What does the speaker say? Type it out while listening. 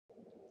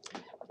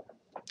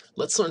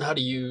Let's learn how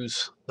to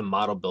use the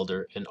model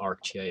builder in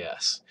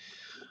ArcGIS.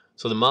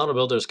 So the model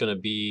builder is going to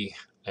be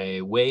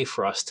a way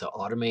for us to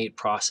automate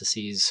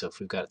processes. So if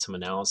we've got some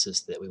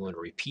analysis that we want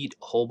to repeat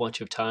a whole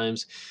bunch of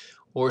times,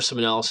 or some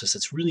analysis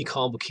that's really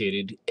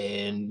complicated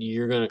and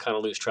you're going to kind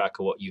of lose track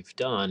of what you've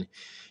done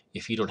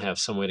if you don't have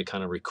some way to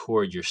kind of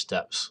record your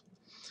steps.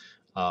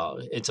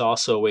 It's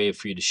also a way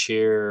for you to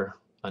share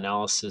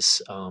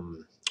analysis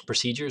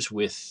procedures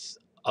with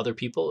other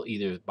people,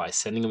 either by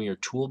sending them your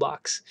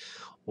toolbox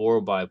or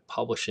by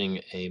publishing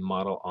a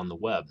model on the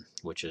web,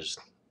 which is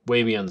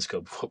way beyond the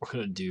scope of what we're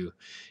going to do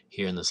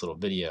here in this little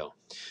video.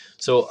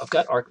 So I've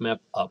got ArcMap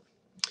up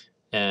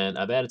and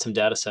I've added some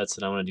data sets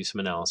that I want to do some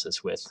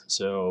analysis with.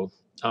 So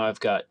I've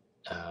got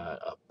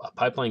a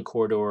pipeline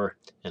corridor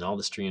and all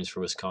the streams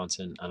for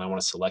Wisconsin, and I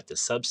want to select a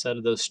subset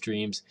of those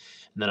streams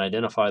and then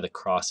identify the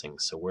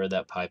crossings, so where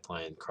that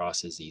pipeline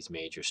crosses these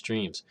major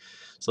streams.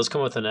 So let's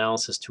come up with an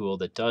analysis tool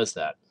that does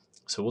that.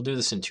 So we'll do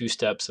this in two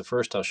steps. So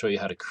first I'll show you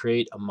how to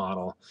create a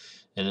model,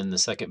 and in the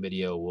second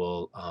video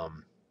we'll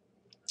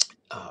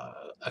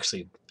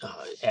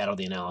add all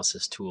the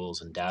analysis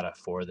tools and data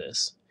for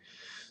this.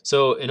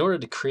 So in order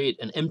to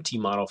create an empty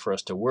model for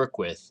us to work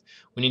with,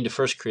 we need to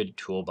first create a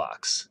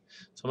toolbox.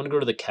 So I'm going to go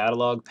to the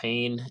catalog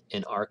pane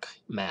in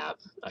ArcMap.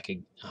 I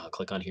could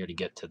click on here to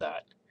get to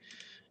that.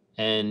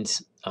 And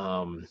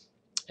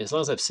as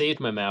long as I've saved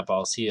my map,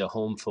 I'll see a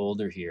home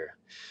folder here.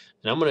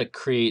 And I'm going to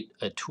create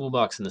a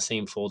toolbox in the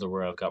same folder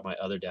where I've got my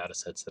other data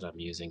sets that I'm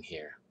using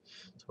here.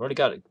 So I've already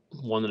got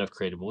one that I've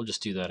created, but we'll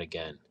just do that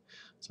again.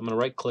 So I'm going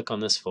to right click on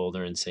this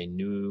folder and say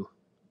New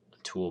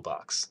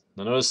Toolbox.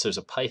 Now notice there's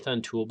a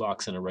Python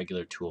toolbox and a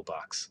regular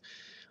toolbox.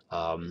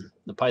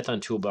 The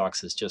Python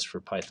toolbox is just for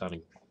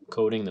Python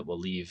coding that we'll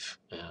leave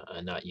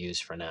and not use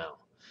for now.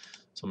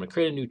 So I'm going to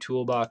create a new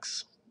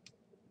toolbox.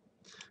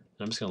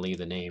 And I'm just going to leave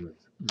the name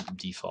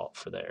default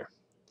for there.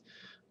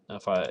 Now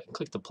if I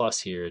click the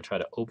plus here and try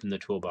to open the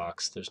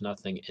toolbox, there's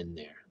nothing in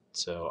there.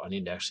 So I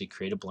need to actually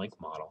create a blank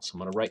model. So I'm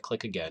going to right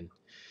click again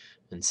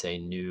and say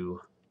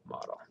New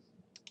Model.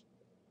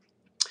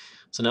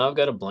 So now I've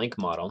got a blank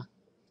model.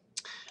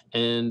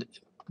 And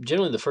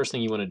generally the first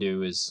thing you want to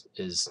do is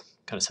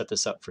kind of set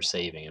this up for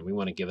saving, and we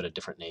want to give it a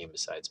different name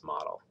besides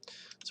model.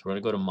 So we're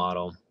going to go to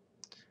model,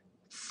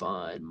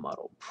 find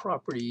model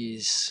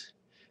properties,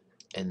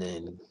 and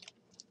then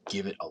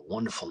give it a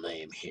wonderful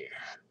name here.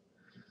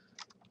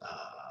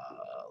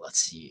 Let's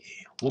see,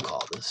 we'll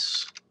call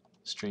this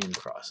stream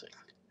crossing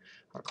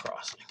or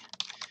crossing.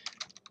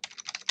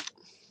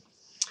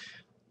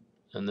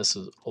 And this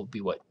will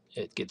be what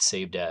it gets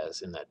saved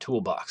as in that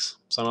toolbox.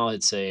 So I'll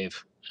hit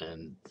save,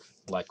 and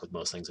like with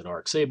most things in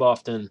Arc, save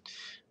often,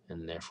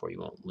 and therefore you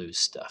won't lose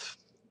stuff.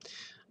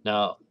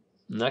 Now,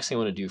 the next thing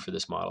I want to do for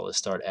this model is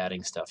start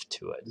adding stuff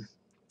to it.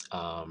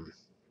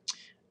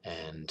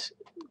 And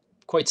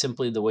quite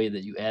simply, the way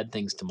that you add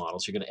things to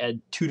models, you're going to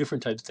add two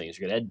different types of things.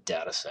 You're going to add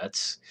data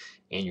sets,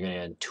 and you're going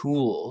to add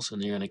tools,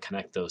 and you're going to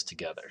connect those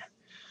together.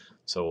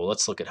 So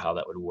let's look at how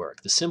that would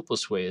work. The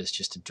simplest way is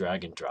just to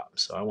drag and drop.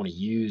 So I want to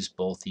use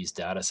both these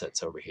data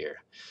sets over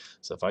here.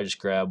 So if I just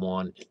grab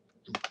one,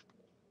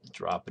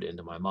 drop it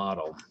into my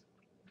model,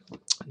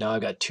 now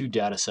I've got two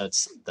data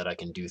sets that I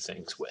can do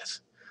things with.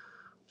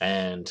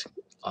 And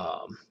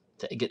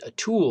to get a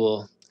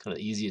tool, kind of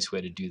the easiest way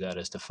to do that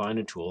is to find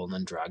a tool and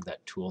then drag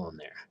that tool in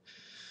there.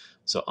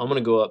 So I'm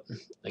going to go up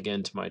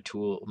again to my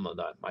tool,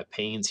 my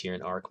panes here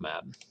in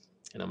ArcMap,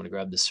 and I'm going to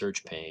grab the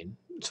search pane,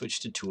 switch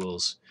to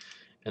tools,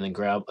 and then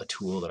grab a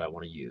tool that I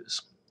want to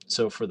use.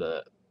 So for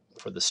the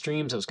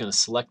streams, I was going to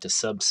select a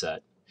subset.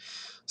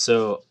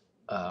 So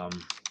I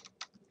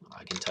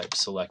can type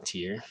select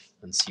here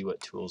and see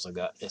what tools I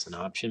got as an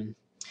option.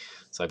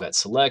 So I've got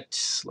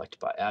select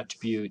by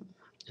attribute.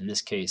 In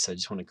this case, I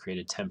just want to create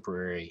a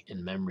temporary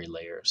in-memory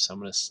layer. So I'm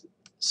going to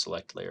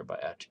select layer by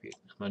attribute.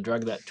 I'm going to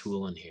drag that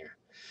tool in here.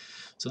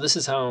 So this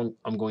is how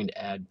I'm going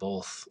to add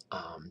both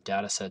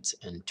data sets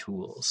and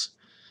tools.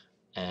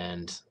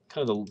 And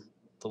kind of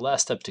the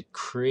last step to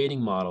creating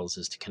models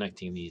is to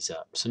connecting these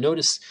up. So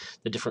notice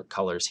the different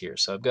colors here.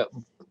 So I've got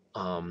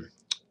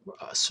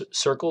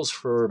circles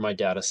for my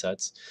data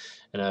sets,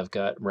 and I've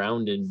got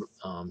rounded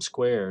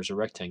squares or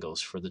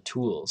rectangles for the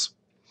tools.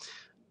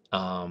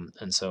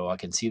 And so I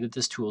can see that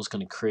this tool is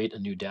going to create a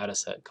new data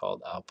set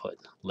called output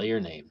layer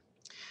name.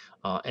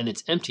 And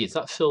it's empty, it's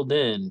not filled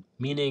in,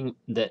 meaning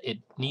that it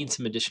needs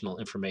some additional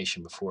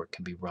information before it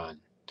can be run.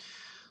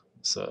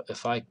 So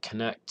if I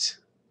connect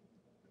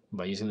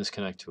by using this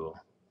connect tool,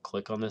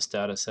 click on this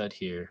data set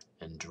here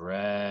and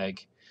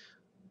drag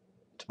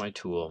to my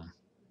tool,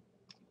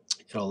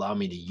 it'll allow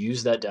me to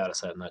use that data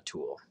set and that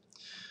tool.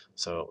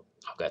 So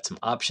I've got some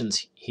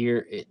options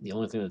here. The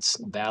only thing that's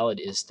valid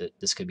is that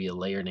this could be a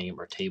layer name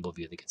or table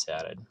view that gets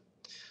added.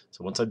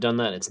 So once I've done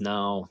that, it's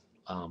now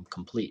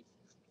complete.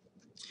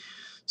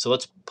 So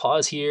let's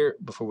pause here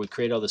before we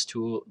create all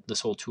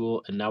this whole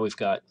tool, and now we've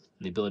got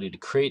the ability to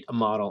create a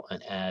model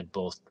and add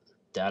both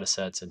data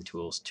sets and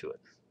tools to it.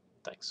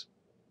 Thanks.